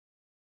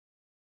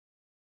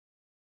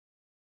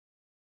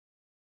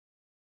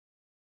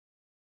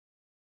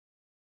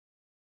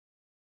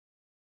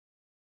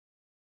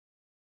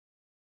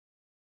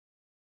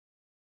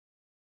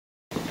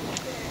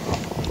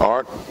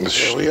Art,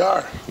 here we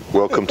are.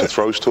 Welcome to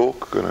Throws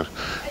Talk. Going to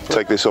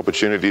take this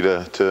opportunity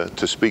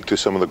to speak to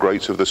some of the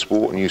greats of the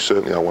sport, and you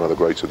certainly are one of the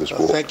greats of the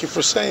sport. Well, thank you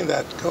for saying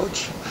that,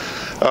 Coach.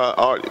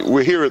 Art,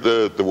 we're here at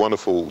the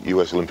wonderful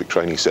U.S. Olympic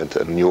Training Center,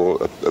 and you're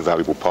a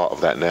valuable part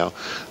of that now.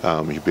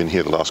 You've been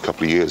here the last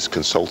couple of years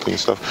consulting and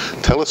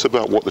stuff. Tell us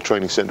about what the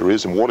training center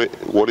is and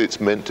what it's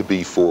meant to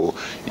be for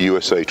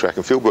USA track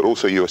and field, but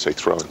also USA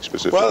throwing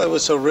specifically. Well, it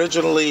was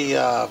originally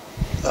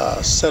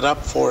set up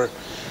for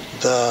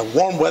the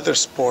warm weather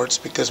sports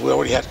because we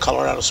already had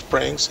Colorado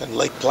Springs and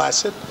Lake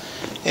Placid,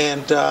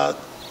 and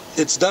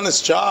it's done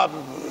its job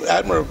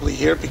admirably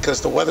here because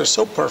the weather's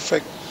so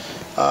perfect.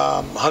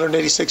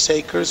 186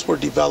 acres were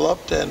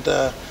developed, and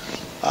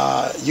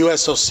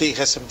USOC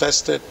has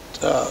invested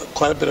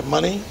quite a bit of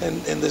money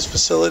in this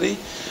facility,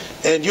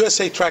 and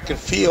USA Track and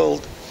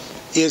Field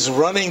is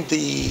running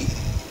the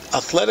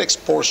athletics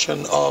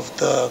portion of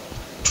the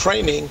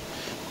training,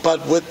 but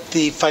with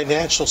the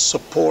financial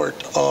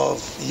support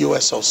of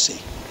USOC.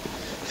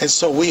 And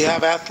so we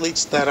have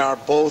athletes that are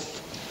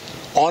both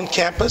on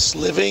campus,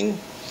 living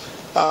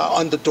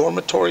on the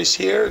dormitories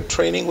here, and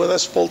training with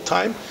us full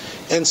time,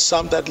 and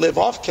some that live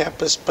off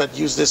campus but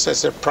use this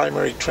as their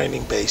primary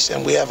training base.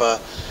 And we have a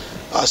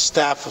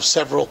staff of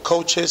several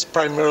coaches,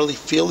 primarily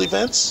field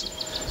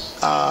events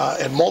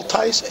and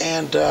multis,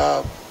 and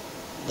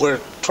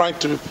we're trying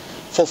to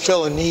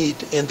fulfill a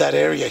need in that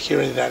area here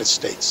in the United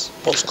States,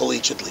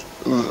 post-collegiately.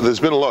 There's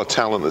been a lot of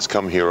talent that's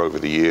come here over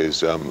the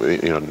years,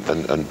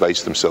 and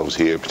based themselves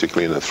here,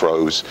 particularly in the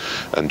throws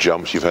and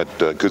jumps. You've had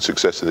good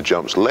success in the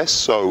jumps, less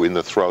so in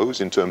the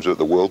throws in terms of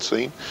the world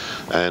scene,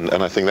 and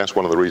I think that's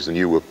one of the reasons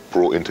you were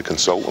brought in to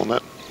consult on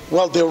that.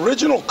 Well, the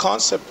original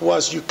concept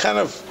was you kind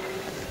of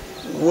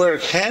were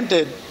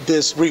handed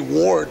this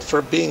reward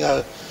for being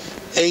a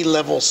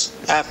A-level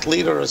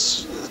athlete or a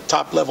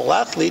top-level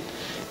athlete,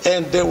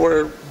 and there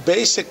were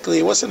basically,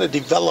 it wasn't a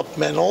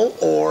developmental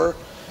or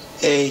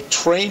a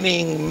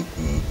training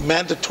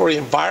mandatory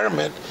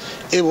environment.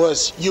 It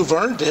was, you've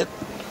earned it.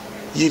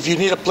 If you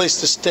need a place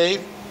to stay,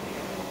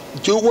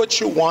 do what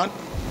you want,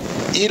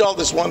 eat all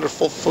this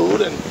wonderful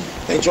food, and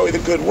enjoy the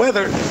good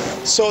weather.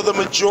 So the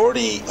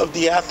majority of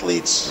the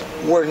athletes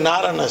were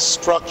not on a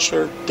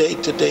structured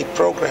day-to-day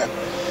program.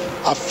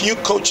 A few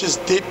coaches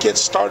did get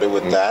started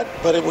with that,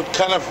 but it would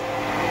kind of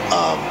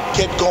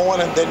get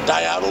going and then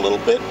die out a little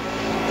bit.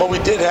 But we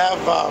did have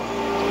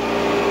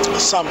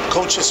some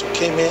coaches who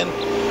came in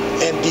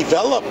and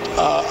developed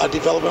a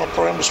developmental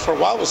program, which for a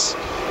while was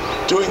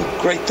doing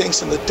great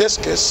things in the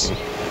discus.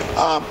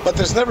 But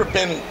there's never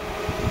been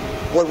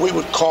what we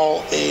would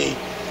call a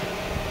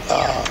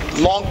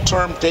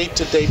long-term,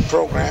 day-to-day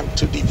program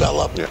to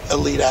develop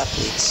elite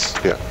athletes.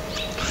 Yeah.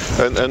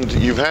 And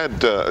you've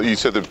had, you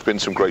said there's been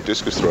some great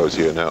discus throwers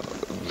here. Now,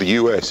 the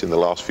US in the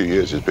last few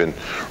years has been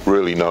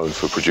really known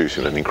for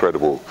producing an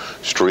incredible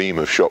stream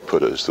of shot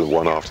putters, the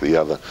one after the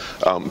other.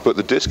 But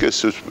the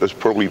discus has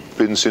probably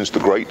been since the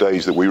great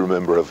days that we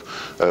remember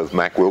of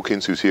Mac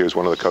Wilkins, who's here as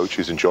one of the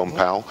coaches, and John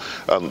Powell.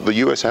 The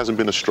US hasn't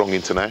been as strong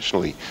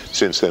internationally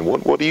since then.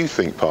 What do you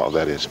think part of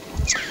that is?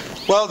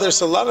 Well,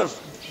 there's a lot of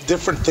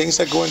different things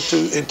that go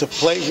into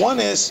play. One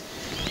is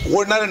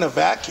we're not in a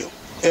vacuum.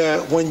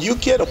 When you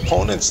get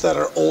opponents that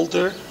are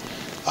older,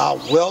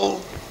 well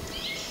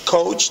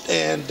coached,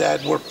 and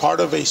that were part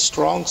of a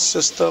strong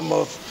system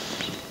of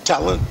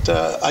talent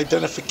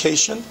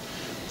identification,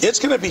 it's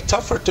going to be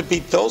tougher to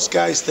beat those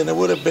guys than it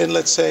would have been,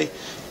 let's say,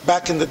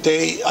 back in the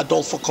day,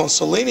 Adolfo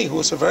Consolini, who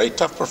was a very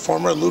tough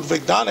performer,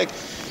 Ludwig Danek.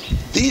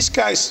 These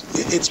guys,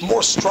 it's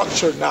more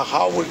structured now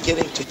how we're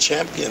getting to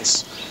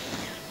champions,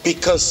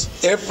 because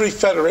every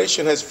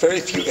federation has very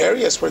few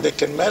areas where they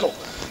can medal.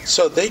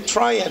 So they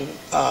try and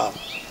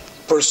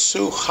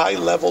pursue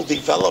high-level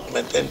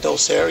development in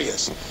those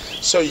areas.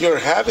 So you're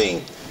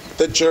having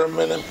the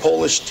German and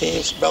Polish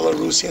teams,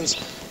 Belarusians,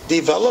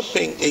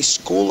 developing a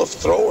school of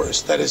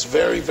throwers that is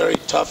very, very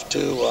tough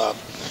to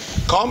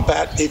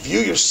combat if you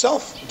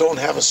yourself don't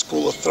have a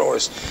school of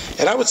throwers.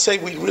 And I would say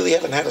we really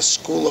haven't had a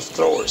school of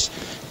throwers.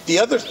 The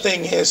other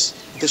thing is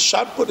the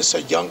shot put is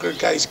a younger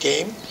guy's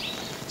game.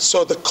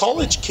 So the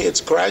college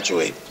kids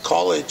graduate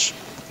college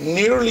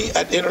nearly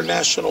at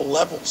international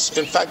levels.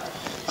 In fact,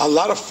 a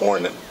lot of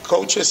foreign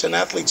coaches and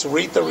athletes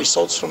read the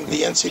results from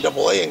the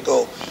NCAA and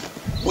go,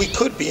 we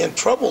could be in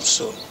trouble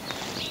soon.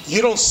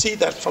 You don't see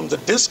that from the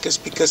discus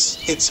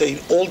because it's an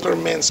older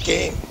man's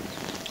game.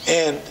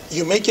 And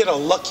you may get a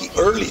lucky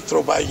early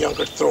throw by a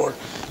younger thrower,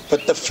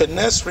 but the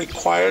finesse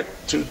required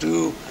to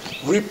do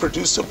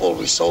reproducible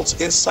results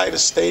inside a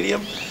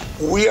stadium,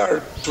 we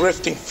are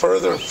drifting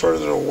further and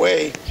further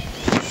away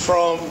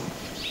from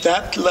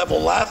that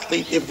level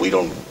athlete if we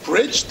don't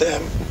bridge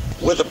them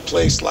with a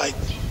place like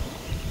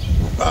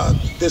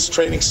this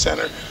training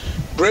center.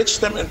 Bridge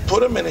them and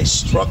put them in a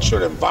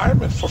structured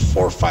environment for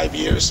 4 or 5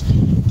 years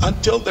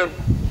until they're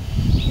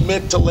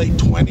mid to late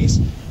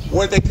 20s,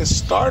 where they can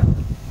start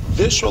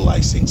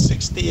visualizing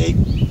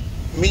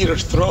 68-meter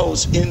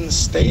throws in the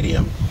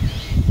stadium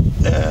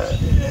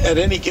at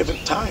any given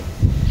time.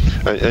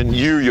 And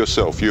you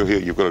yourself, you're here,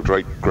 you've got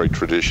a great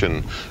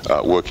tradition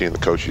working in the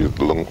coach,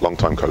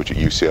 long-time coach at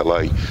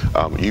UCLA.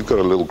 You've got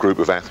a little group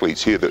of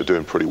athletes here that are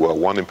doing pretty well.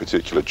 One in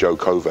particular, Joe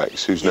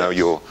Kovacs, who's now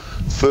your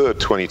third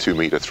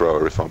 22-meter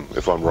thrower, if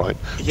I'm right.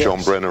 Yes.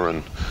 John Brenner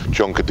and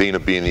John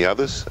Cadena being the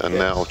others, and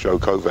now Joe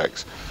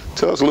Kovacs.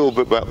 Tell us a little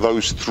bit about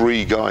those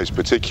three guys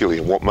particularly,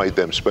 and what made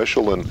them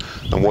special, and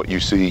what you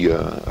see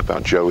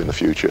about Joe in the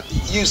future.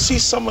 You see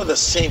some of the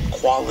same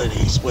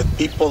qualities with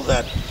people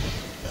that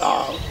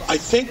I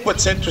think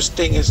what's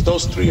interesting is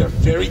those three are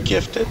very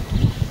gifted,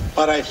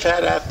 but I've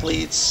had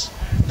athletes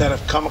that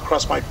have come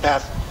across my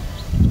path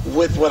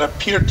with what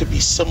appear to be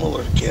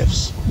similar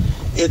gifts.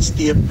 It's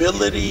the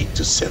ability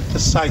to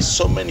synthesize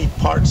so many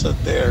parts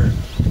of their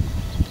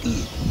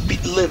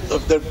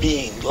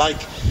being.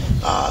 Like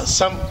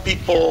some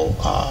people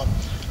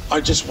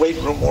are just weight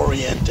room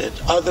oriented.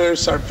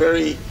 Others are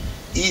very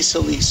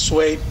easily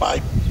swayed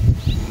by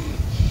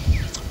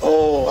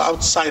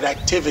outside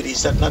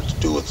activities that have nothing to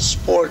do with the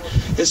sport.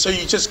 And so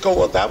you just go,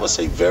 well, that was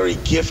a very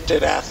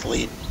gifted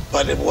athlete,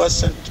 but it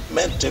wasn't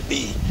meant to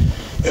be.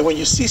 And when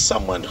you see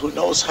someone who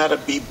knows how to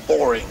be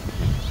boring,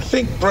 I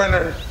think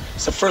Brenner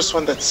is the first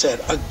one that said,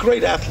 a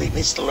great athlete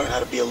needs to learn how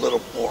to be a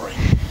little boring.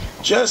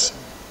 Just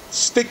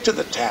stick to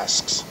the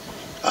tasks,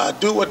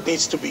 do what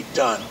needs to be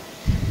done.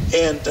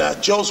 And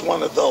Joe's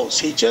one of those.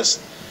 He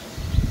just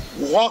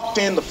walked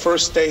in the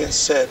first day and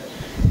said,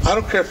 I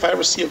don't care if I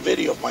ever see a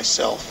video of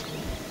myself,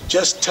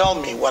 just tell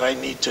me what I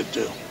need to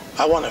do.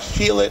 I want to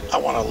feel it, I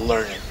want to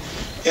learn it.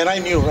 And I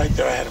knew right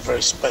there I had a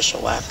very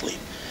special athlete.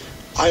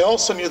 I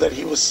also knew that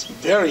he was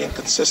very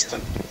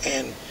inconsistent,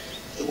 and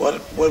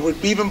what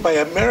would be, even by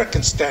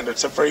American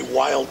standards, a very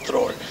wild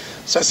thrower.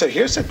 So I said,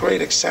 here's a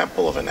great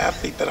example of an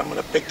athlete that I'm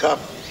going to pick up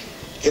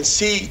and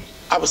see.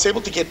 I was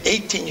able to get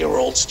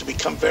 18-year-olds to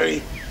become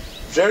very,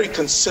 very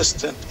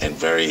consistent and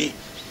very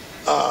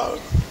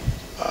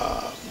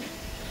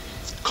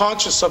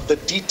conscious of the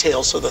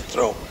details of the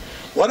throw.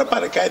 What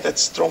about a guy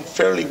that's thrown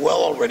fairly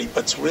well already,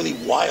 but's really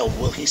wild?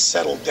 Will he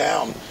settle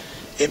down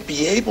and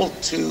be able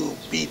to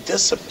be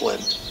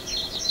disciplined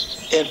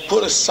and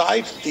put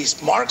aside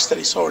these marks that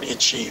he's already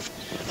achieved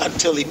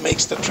until he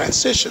makes the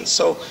transition?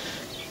 So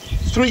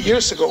 3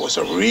 years ago was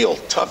a real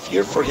tough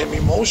year for him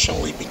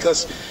emotionally,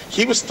 because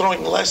he was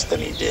throwing less than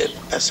he did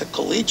as a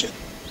collegiate.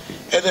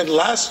 And then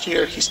last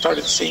year he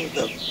started seeing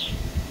the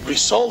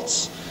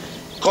results,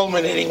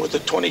 culminating with the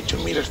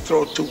 22-meter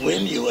throw to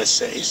win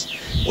USA's,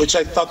 which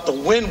I thought the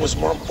win was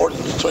more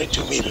important than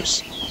 22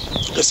 meters.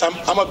 Because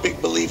I'm a big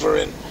believer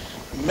in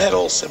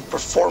medals and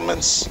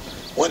performance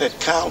when it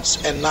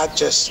counts, and not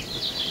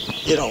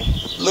just, you know,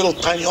 little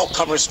tiny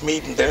all-comers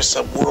meet and there's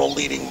a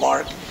world-leading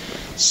mark.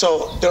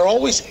 So they're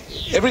always,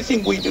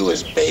 everything we do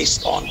is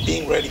based on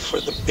being ready for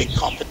the big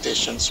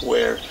competitions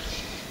where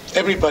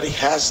everybody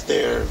has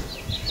their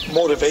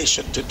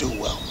motivation to do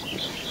well.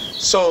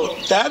 So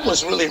that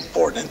was really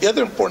important. And the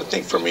other important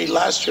thing for me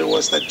last year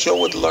was that Joe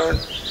would learn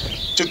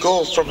to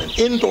go from an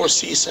indoor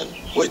season,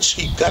 which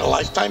he got a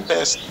lifetime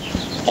best,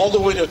 all the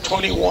way to a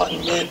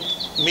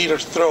 21-meter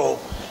throw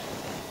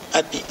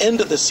at the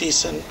end of the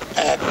season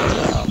at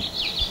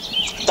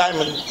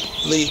Diamond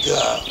League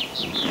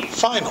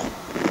final.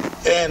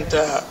 And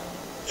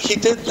he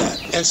did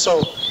that. And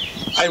so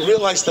I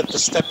realized that the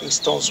stepping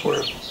stones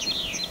were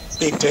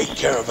being taken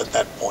care of at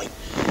that point.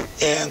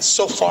 And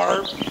so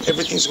far,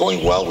 everything's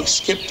going well. We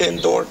skipped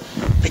indoor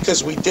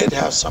because we did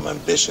have some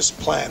ambitious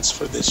plans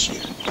for this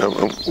year.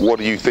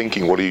 What are you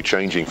thinking? What are you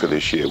changing for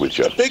this year with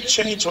Joe? The big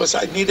change was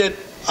I needed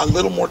a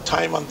little more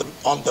time on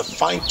the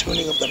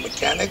fine-tuning of the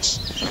mechanics,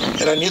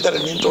 and I knew that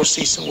an indoor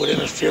season would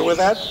interfere with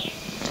that.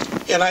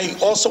 And I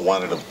also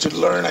wanted him to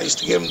learn. I used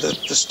to give him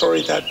the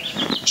story that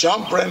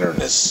John Brenner in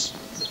his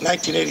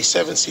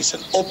 1987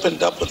 season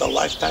opened up with a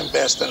lifetime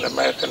best and an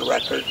American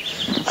record.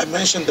 I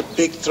mentioned the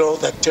big throw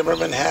that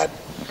Timmerman had.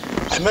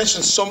 I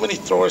mentioned so many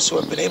throwers who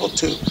have been able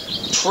to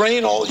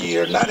train all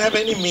year, not have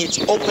any meets,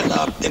 open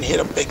up and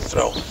hit a big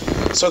throw.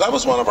 So that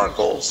was one of our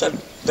goals,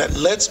 that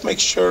let's make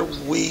sure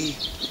we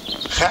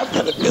have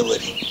that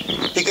ability,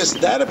 because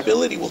that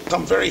ability will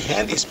come very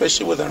handy,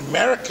 especially with an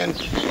American.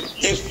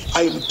 If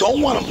I don't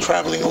want him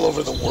traveling all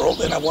over the world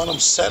and I want him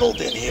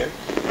settled in here,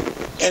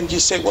 and you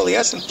say, well, he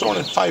hasn't thrown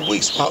in 5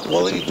 weeks, what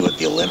will he do at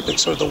the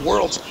Olympics or the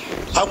Worlds?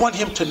 I want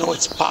him to know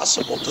it's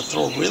possible to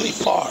throw really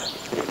far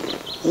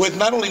with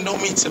not only no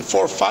meets in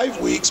 4 or 5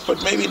 weeks,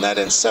 but maybe not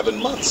in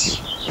 7 months.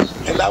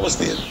 And that was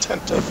the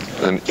intent of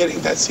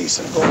getting that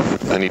season going.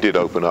 And he did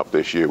open up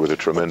this year with a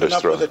tremendous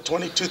throw. With a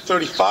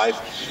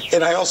 22.35,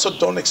 and I also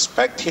don't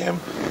expect him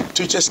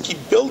to just keep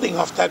building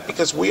off that,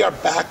 because we are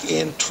back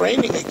in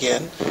training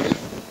again.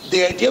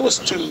 The idea was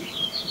to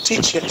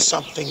teach him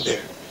something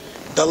there.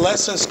 The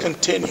lessons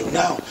continue.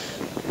 Now,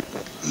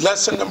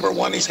 lesson number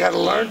one, he's got to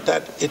learn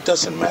that it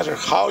doesn't matter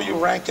how you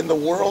rank in the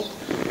world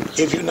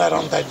if you're not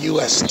on that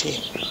U.S.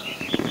 team.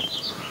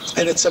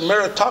 And it's a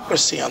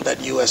meritocracy on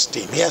that U.S.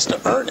 team. He has to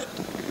earn it.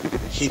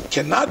 He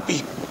cannot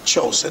be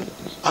chosen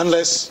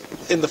unless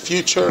in the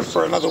future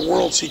for another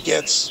Worlds he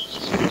gets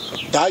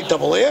the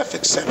IAAF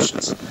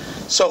exceptions.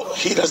 So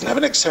he doesn't have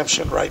an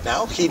exemption right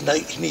now. He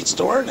needs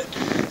to earn it.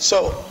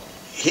 So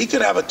he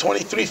could have a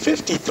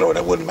 2350 throw, and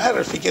it wouldn't matter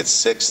if he gets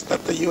sixth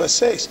at the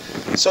USA's.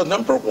 So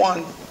number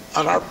one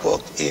on our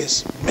book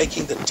is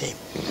making the team.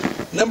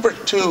 Number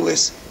two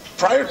is,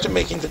 prior to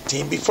making the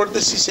team, before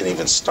the season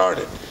even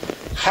started,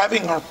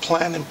 having our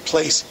plan in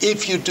place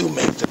if you do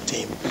make the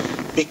team,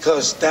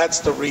 because that's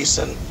the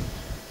reason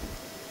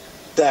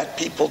that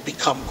people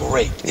become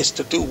great, is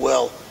to do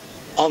well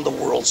on the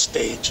world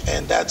stage.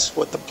 And that's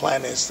what the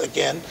plan is.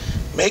 Again,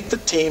 make the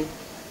team,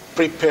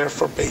 prepare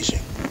for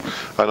Beijing.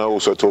 And I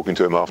also talking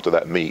to him after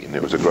that meet, and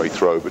it was a great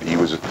throw, but he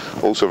was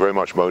also very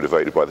much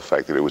motivated by the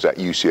fact that it was at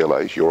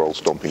UCLA, your old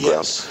stomping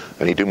ground,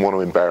 and he didn't want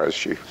to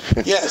embarrass you.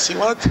 Yes, he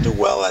wanted to do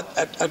well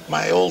at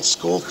my old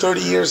school,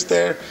 30 years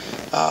there.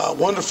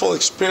 Wonderful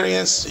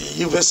experience.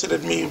 You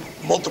visited me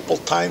multiple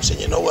times, and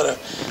you know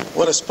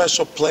what a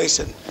special place.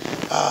 And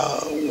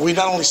we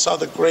not only saw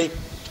the great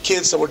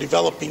kids that were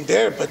developing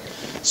there, but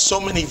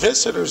so many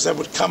visitors that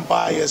would come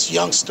by as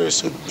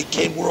youngsters who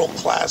became world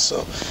class.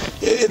 So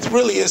it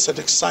really is an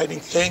exciting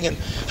thing. And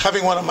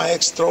having one of my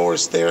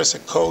ex-throwers there as a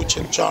coach,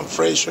 and John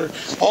Frazier,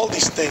 all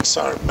these things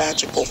are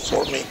magical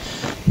for me.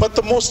 But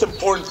the most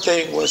important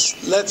thing was,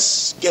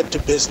 let's get to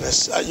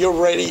business. You're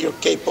ready, you're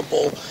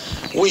capable.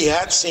 We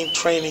had seen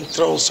training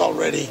throws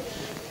already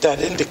that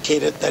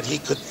indicated that he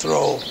could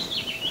throw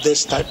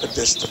this type of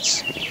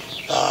distance,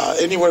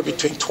 anywhere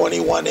between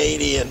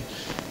 2180 and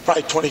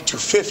probably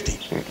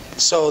 2250.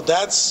 So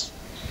that's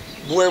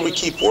where we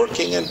keep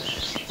working. And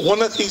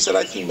one of the things that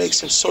I think makes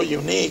him so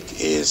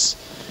unique is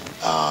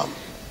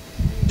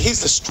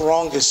he's the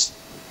strongest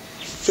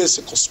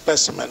physical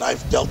specimen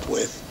I've dealt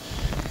with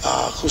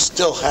who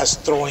still has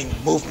throwing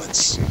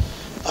movements.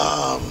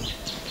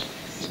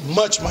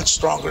 Much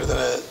stronger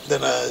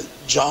than a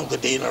John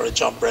Godin or a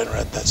John Brenner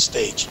at that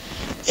stage.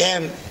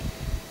 And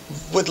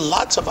with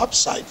lots of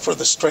upside for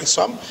the strength.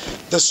 So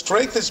the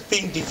strength is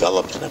being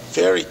developed in a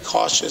very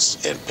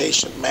cautious and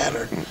patient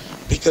manner,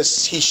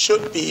 because he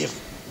should be,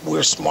 if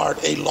we're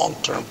smart, a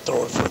long-term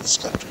thrower for this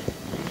country.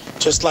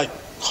 Just like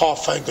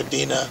Hoffa and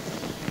Godina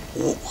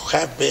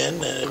have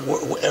been and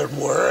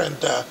were.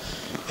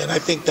 And I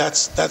think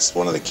that's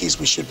one of the keys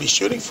we should be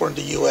shooting for in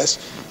the U.S.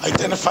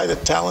 Identify the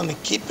talent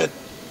and keep it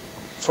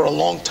for a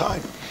long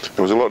time.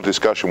 There was a lot of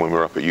discussion when we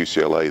were up at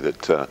UCLA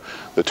that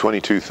the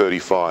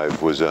 22:35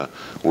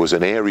 was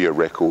an area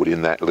record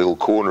in that little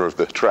corner of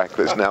the track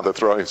that's now the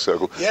throwing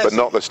circle, yes, but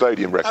not the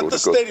stadium record. Not the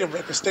stadium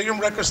record. Stadium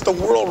record's the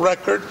world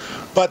record,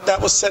 but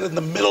that was set in the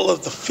middle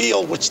of the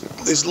field, which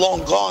is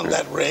long gone,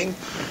 that ring.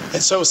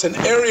 And so it's an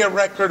area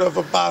record of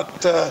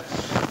about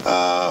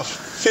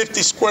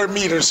 50 square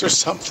meters or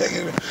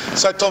something.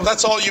 So I told him,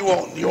 that's all you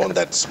own. You own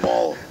that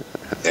small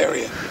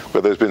area.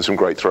 But there's been some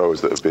great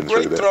throwers that have been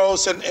through there. Great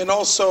throws, and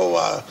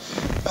also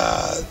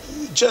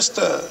just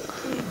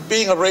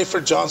being a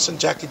Rayford Johnson,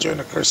 Jackie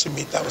Joyner Kersey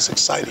meet, that was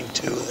exciting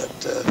too.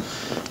 That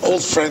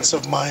old friends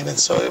of mine, and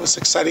so it was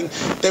exciting.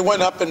 They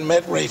went up and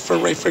met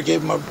Rayford. Rayford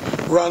gave him a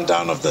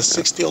rundown of the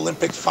 60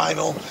 Olympic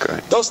final.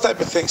 Okay. Those type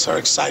of things are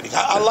exciting.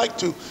 I like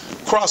to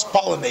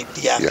cross-pollinate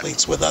the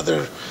athletes with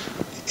other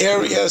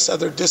areas,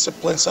 other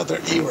disciplines, other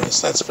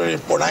eras. That's very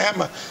important. I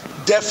am a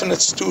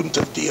definite student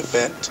of the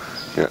event.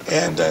 Yeah.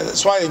 And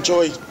that's why I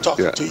enjoy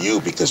talking to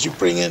you, because you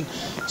bring in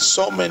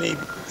so many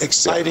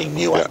exciting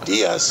new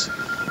ideas.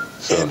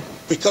 And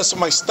because of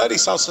my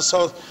studies also,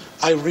 so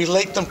I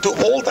relate them to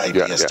old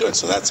ideas too. And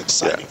so that's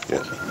exciting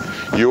for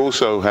me. You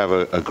also have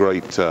a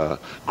great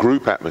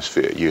group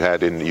atmosphere. You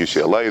had in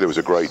UCLA, there was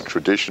a great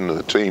tradition of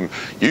the team,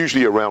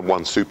 usually around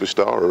one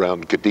superstar,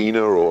 around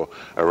Godina or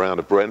around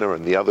a Brenner,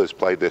 and the others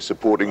played their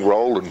supporting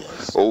role and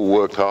all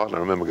worked hard. And I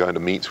remember going to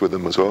meets with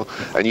them as well.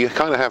 And you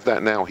kind of have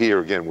that now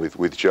here again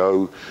with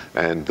Joe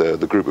and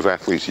the group of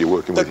athletes you're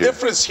working with here. The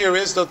difference here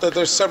is that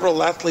there's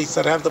several athletes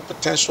that have the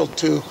potential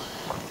to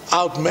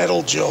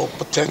out-medal Joe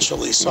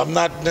potentially. So I'm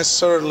not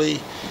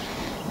necessarily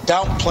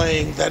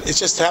downplaying that. It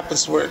just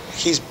happens where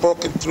he's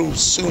broken through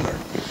sooner.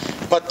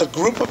 But the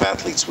group of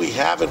athletes we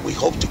have, and we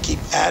hope to keep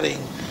adding,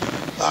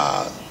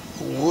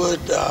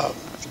 would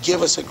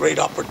give us a great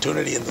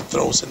opportunity in the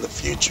throws in the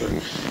future.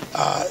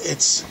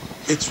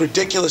 It's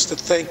ridiculous to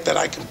think that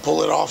I can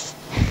pull it off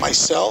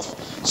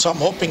myself. So I'm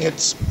hoping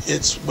it's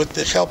with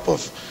the help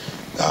of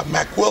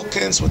Mac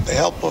Wilkins, with the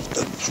help of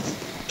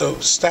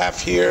the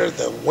staff here,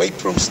 the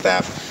weight room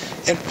staff,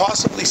 and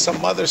possibly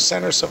some other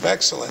centers of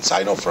excellence.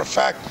 I know for a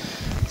fact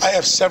I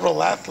have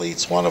several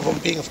athletes, one of them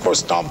being, of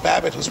course, Tom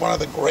Babbitt, who's one of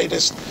the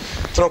greatest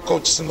throw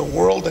coaches in the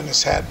world, and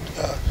has had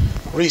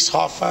Reese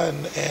Hoffa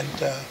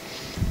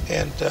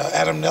and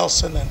Adam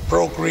Nelson and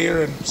Bro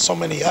Greer and so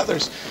many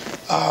others.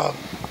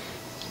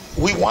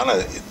 We want to,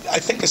 I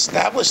think,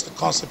 establish the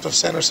concept of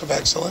centers of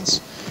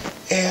excellence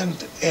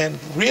and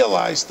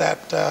realize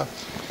that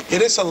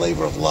it is a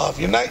labor of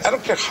love. I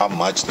don't care how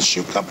much the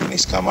shoe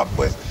companies come up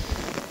with.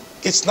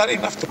 It's not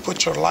enough to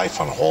put your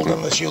life on hold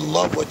unless you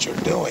love what you're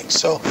doing.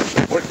 So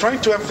we're trying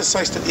to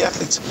emphasize to the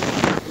athletes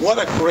what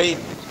a great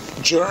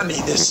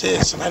journey this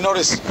is. And I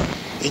noticed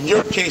in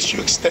your case,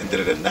 you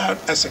extended it out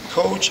as a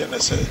coach and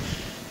as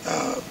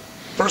a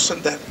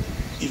person that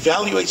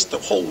evaluates the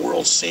whole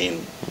world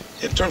scene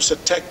in terms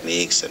of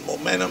techniques and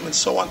momentum and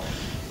so on,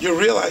 you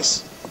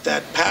realize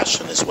that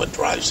passion is what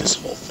drives this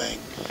whole thing.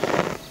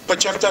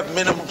 But you have to have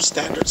minimum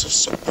standards of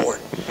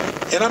support.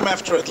 And I'm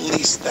after at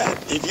least that.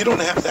 If you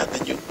don't have that,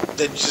 then you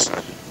just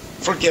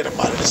forget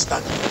about it. It's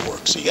not going to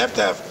work. So you have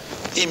to have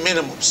a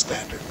minimum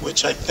standard,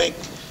 which I think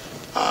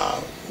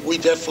we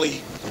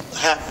definitely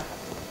have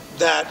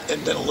that,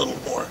 and then a little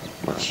more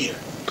here.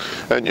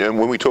 And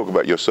when we talk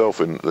about yourself,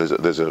 and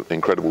there's an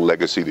incredible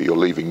legacy that you're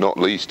leaving, not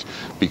least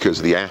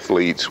because the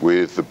athletes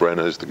with the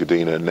Brenners, the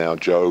Godina, and now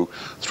Joe,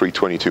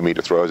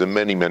 322-meter throwers, and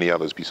many, many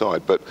others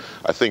beside. But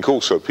I think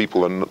also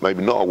people are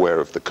maybe not aware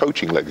of the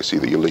coaching legacy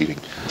that you're leaving.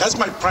 That's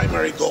my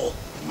primary goal.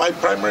 My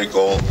primary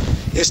goal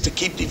is to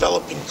keep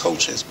developing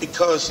coaches,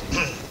 because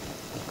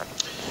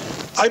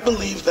I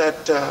believe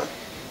that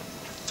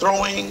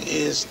throwing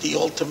is the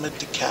ultimate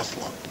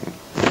decathlon.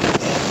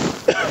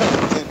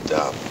 And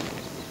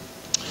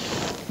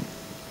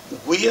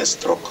we as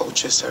throw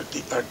coaches are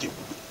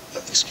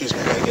excuse me,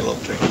 I gotta get a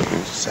little drink here in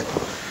just a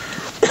second.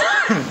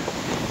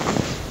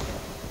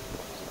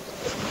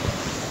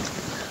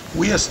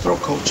 We as throw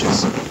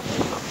coaches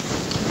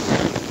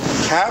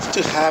have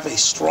to have a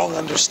strong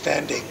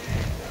understanding,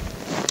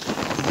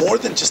 more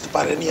than just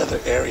about any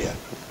other area,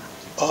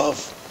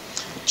 of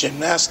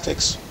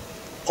gymnastics,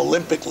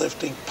 Olympic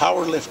lifting,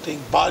 powerlifting,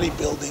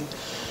 bodybuilding.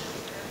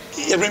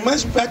 It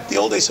reminds me back to the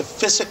old days of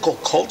physical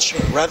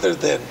culture rather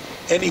than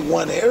any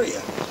one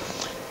area.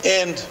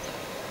 And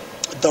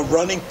the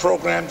running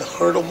program, the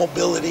hurdle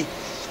mobility,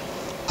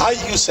 I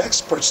use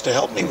experts to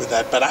help me with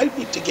that, but I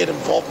need to get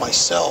involved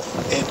myself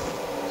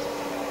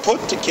and put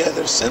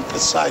together,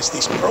 synthesize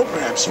these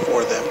programs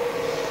for them.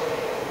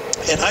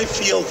 And I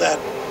feel that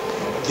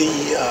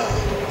the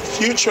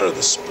future of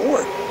the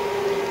sport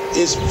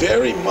is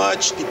very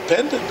much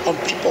dependent on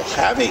people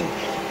having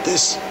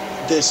this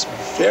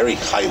very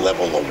high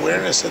level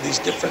awareness of these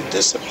different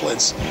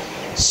disciplines,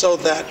 so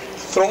that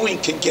throwing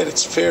can get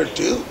its fair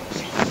due.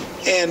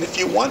 And if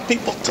you want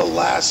people to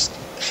last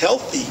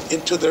healthy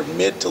into their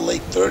mid to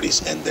late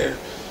 30s, and they're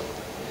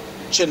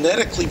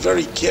genetically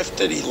very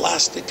gifted,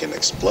 elastic, and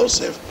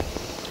explosive,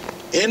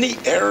 any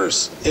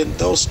errors in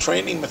those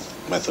training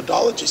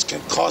methodologies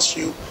can cost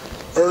you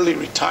early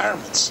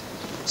retirements.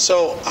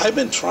 So I've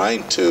been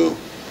trying to,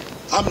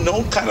 I'm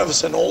known kind of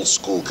as an old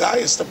school guy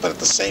and stuff, but at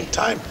the same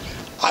time,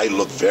 I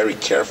look very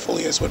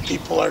carefully at what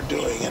people are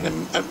doing. And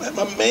I'm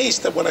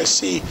amazed at what I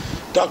see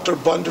Dr.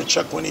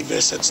 Bondarchuk when he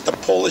visits, the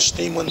Polish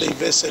team when they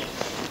visit,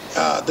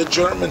 the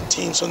German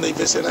teams when they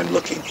visit. I'm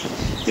looking,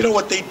 you know,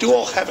 what they do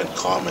all have in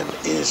common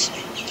is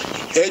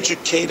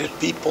educated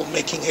people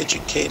making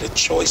educated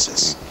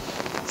choices.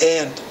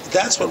 And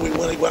that's what we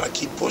really want to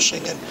keep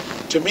pushing. And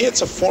to me,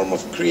 it's a form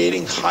of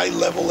creating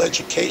high-level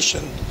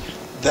education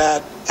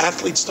that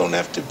athletes don't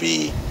have to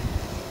be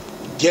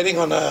getting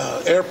on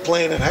an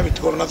airplane and having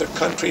to go to another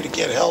country to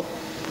get help.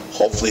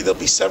 Hopefully there'll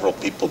be several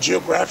people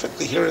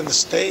geographically here in the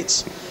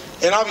States.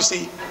 And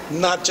obviously,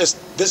 not just,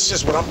 this is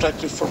just what I'm trying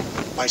to do for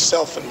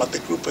myself and the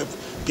group of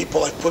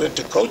people I put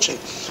into coaching.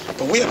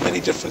 But we have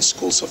many different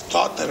schools of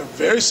thought that are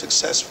very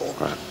successful,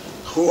 right,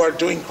 who are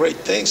doing great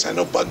things. I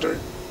know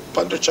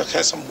Bondarchuk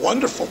has some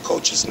wonderful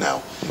coaches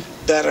now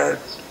that are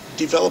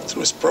developed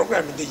through his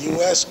program in the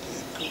U.S.,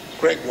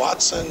 Greg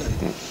Watson.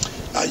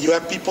 And you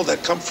have people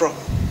that come from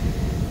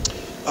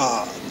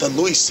the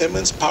Louis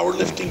Simmons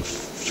powerlifting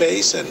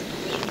phase,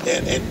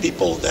 and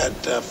people that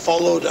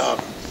followed,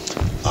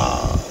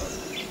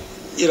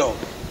 you know,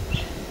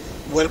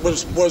 what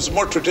was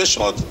more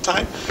traditional at the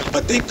time,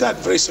 but they've got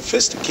very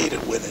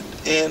sophisticated with it.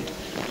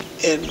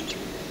 And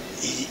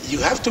you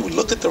have to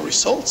look at the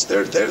results.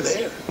 They're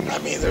there. I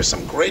mean, there's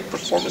some great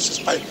performances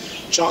by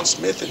John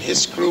Smith and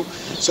his crew.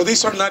 So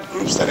these are not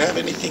groups that have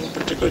anything in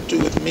particular to do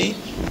with me,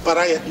 but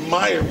I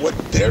admire what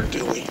they're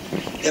doing.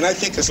 And I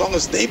think as long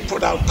as they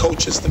put out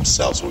coaches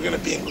themselves, we're going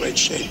to be in great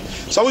shape.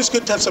 It's always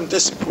good to have some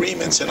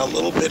disagreements and a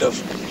little bit of,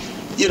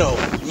 you know,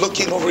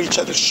 looking over each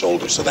other's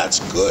shoulders. So that's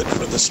good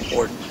for the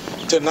sport,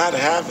 to not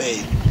have a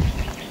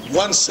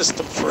one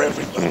system for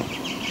everybody.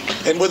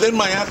 And within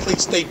my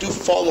athletes, they do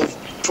follow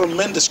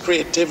tremendous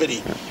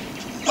creativity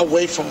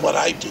away from what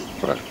I do.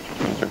 Right.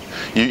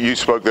 You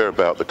spoke there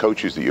about the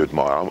coaches that you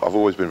admire. I've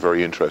always been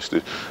very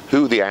interested.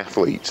 Who are the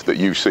athletes that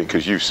you've seen?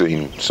 Because you've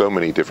seen so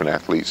many different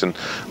athletes, and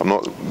I'm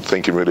not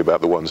thinking really about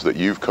the ones that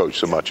you've coached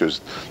so much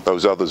as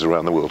those others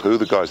around the world. Who are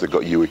the guys that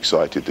got you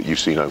excited that you've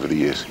seen over the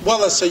years?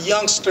 Well, as a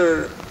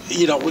youngster,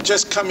 you know, we're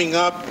just coming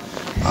up.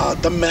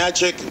 The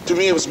magic, to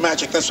me it was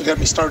magic. That's what got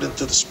me started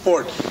into the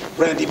sport.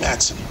 Randy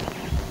Matson.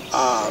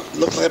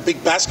 Looked like a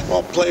big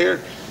basketball player,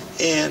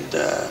 and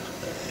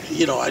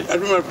you know, I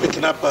remember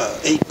picking up a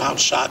 8-pound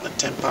shot and a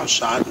 10-pound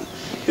shot, and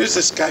here's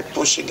this guy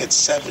pushing at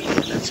 70,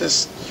 and it's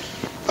just,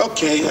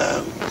 okay,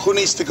 who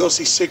needs to go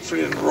see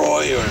Siegfried and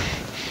Roy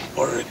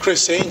or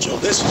Chris Angel?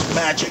 This was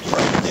magic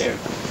right there.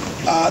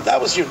 That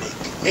was unique.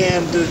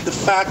 And the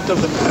fact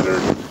of the matter,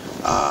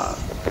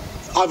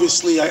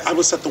 obviously I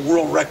was at the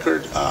world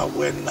record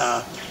when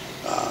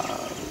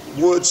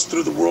Woods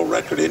threw the world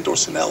record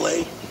indoors in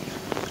LA.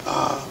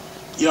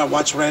 I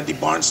watched Randy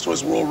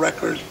Barnstor's world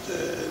record,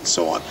 and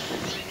so on.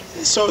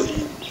 So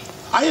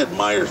I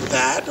admire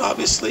that,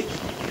 obviously,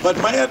 but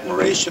my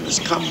admiration has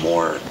come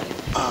more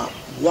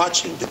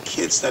watching the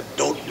kids that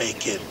don't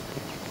make it,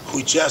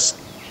 who just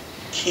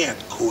can't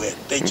quit.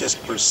 They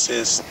just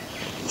persist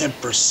and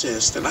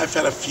persist. And I've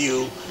had a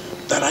few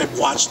that I've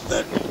watched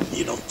that,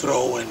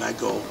 throw, and I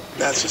go,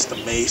 that's just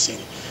amazing.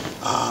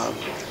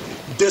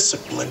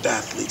 Disciplined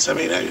athletes. I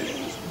mean,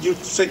 you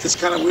think it's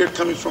kind of weird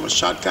coming from a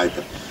shot guy,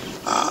 but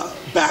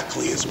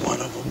Backley is one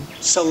of them.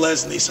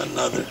 Selesny's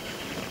another.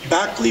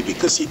 Backley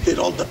because he did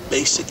all the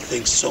basic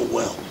things so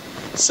well.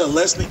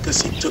 Selesny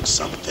because he took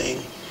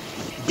something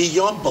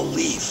beyond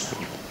belief,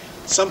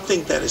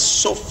 something that is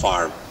so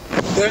far.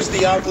 There's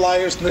the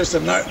outliers, and there's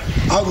an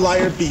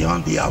outlier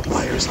beyond the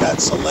outliers.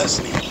 That's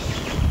Selesny.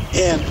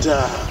 And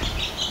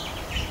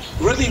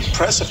really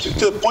impressive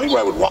to the point where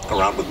I would walk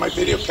around with my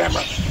video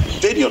camera,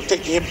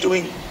 videotaping him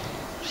doing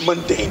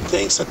mundane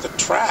things at the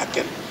track.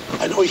 And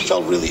I know he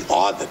felt really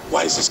odd that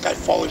why is this guy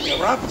following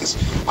me around? Because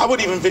I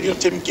would even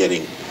videotape him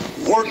getting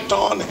worked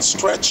on and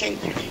stretching.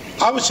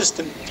 I was just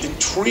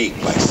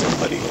intrigued by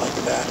somebody like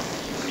that.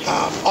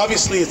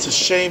 Obviously, it's a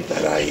shame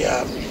that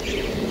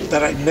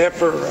I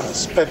never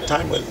spent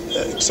time with,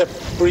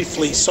 except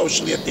briefly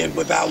socially at the end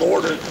with Al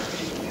Order.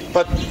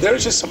 But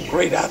there's just some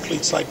great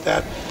athletes like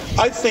that.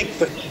 I think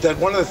that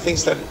one of the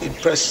things that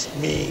impressed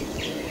me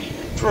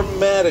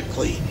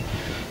dramatically,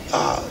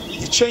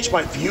 it changed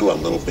my view a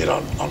little bit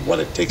on what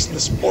it takes in the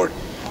sport,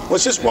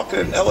 was just walking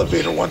in an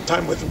elevator one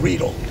time with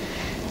Riedel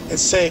and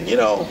saying,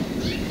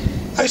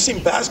 I've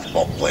seen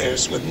basketball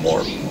players with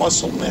more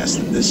muscle mass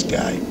than this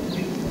guy.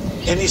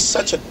 And he's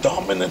such a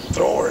dominant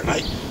thrower. And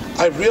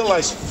I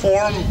realized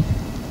form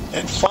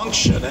and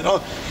function. And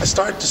I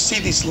started to see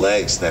these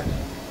legs that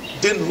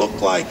didn't look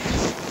like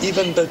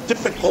even the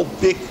typical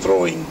big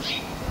throwing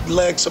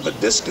legs of a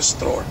discus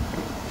thrower,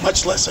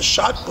 much less a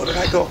shot putter. And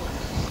I go,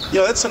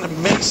 that's an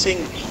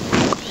amazing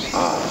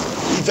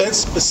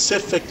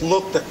event-specific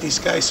look that these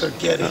guys are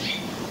getting.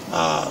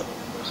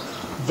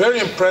 Very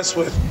impressed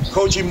with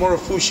Koji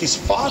Morifushi's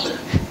father,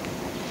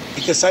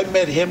 because I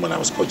met him when I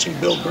was coaching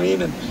Bill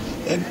Green, and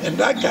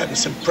that guy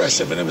was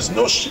impressive. And it was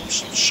no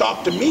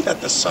shock to me that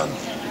the son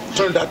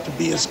turned out to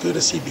be as good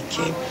as he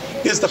became,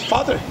 because the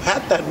father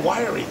had that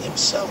wiring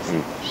himself.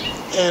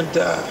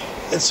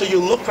 And so you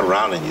look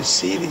around and you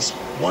see these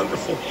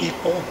wonderful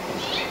people.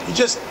 You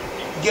just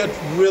get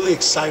really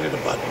excited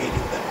about meeting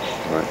them.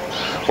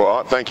 Right. Well,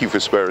 Art, thank you for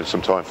sparing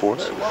some time for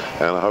us.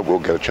 And I hope we'll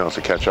get a chance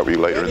to catch up with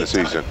you later in the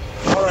season.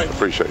 All right.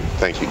 Appreciate it.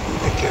 Thank you.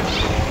 Take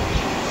care.